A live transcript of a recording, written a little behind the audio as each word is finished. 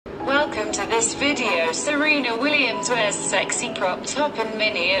Welcome to this video. Serena Williams wears sexy crop top and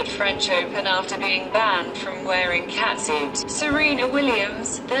mini at French Open after being banned from wearing catsuit. Serena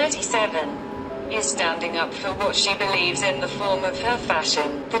Williams, 37, is standing up for what she believes in the form of her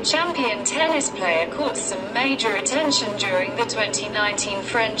fashion. The champion tennis player caught some major attention during the 2019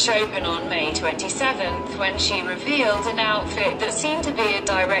 French Open on May 27, when she revealed an outfit that seemed to be a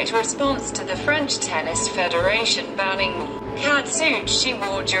direct response to the French Tennis Federation banning the catsuit she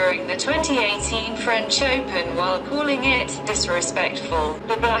wore during the 2018 French Open while calling it disrespectful.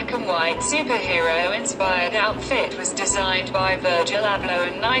 The black and white superhero-inspired outfit was designed by Virgil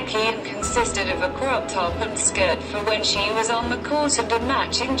Abloh and Nike and consisted of a crop top and skirt for when she was on the court and a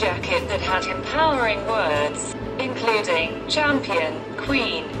matching jacket that had empowering words, including champion,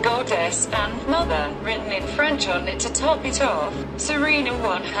 queen, goddess, and mother, written in French on it to top it off. Serena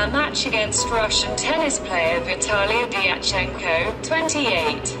won her match against Russian tennis player Vitalia Diachenko,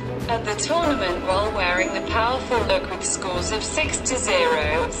 28, at the tournament while wearing the powerful look with scores of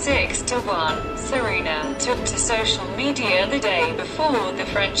 6-0, 6-1. Serena took to social media the day before the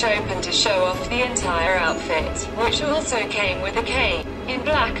French Open to show off the entire outfit, which also came with a cape. In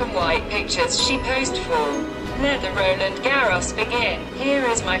black and white pictures she posed for "Let the Roland Garros begin. Here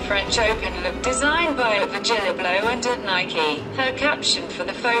is my French Open look," designed by Virgil Abloh and at Nike. Her caption for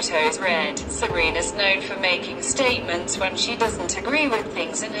the photos read, "Serena's known for making statements when she doesn't agree with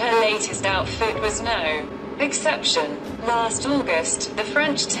things, and her latest outfit was no exception." Last August, the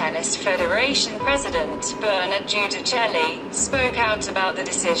French Tennis Federation president, Bernard Giudicelli, spoke out about the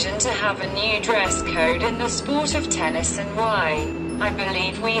decision to have a new dress code in the sport of tennis and why. "I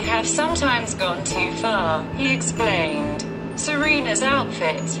believe we have sometimes gone too far," he explained. Serena's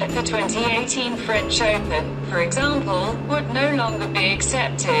outfit at the 2018 French Open, for example, would no longer be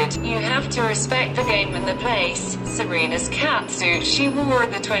accepted. "You have to respect the game and the place." Serena's catsuit she wore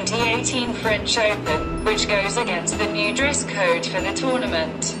at the 2018 French Open, which goes against the new dress code for the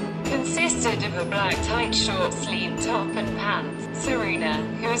tournament, consisted of a black tight short-sleeve top and pants. Serena,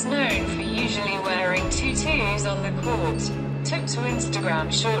 who is known for usually wearing tutus on the court, took to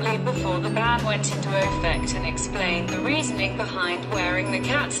Instagram shortly before the ban went into effect and explained the reasoning behind wearing the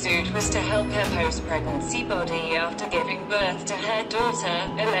catsuit was to help her post-pregnancy body after giving birth to her daughter,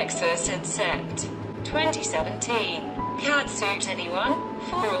 Alexis had said. 2017. Catsuit anyone?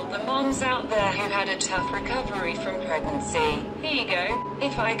 For all the moms out there who had a tough recovery from pregnancy, here you go.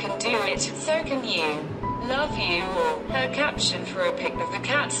 If I can do it, so can you. Love you all. Her caption for a pic of the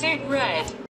catsuit read,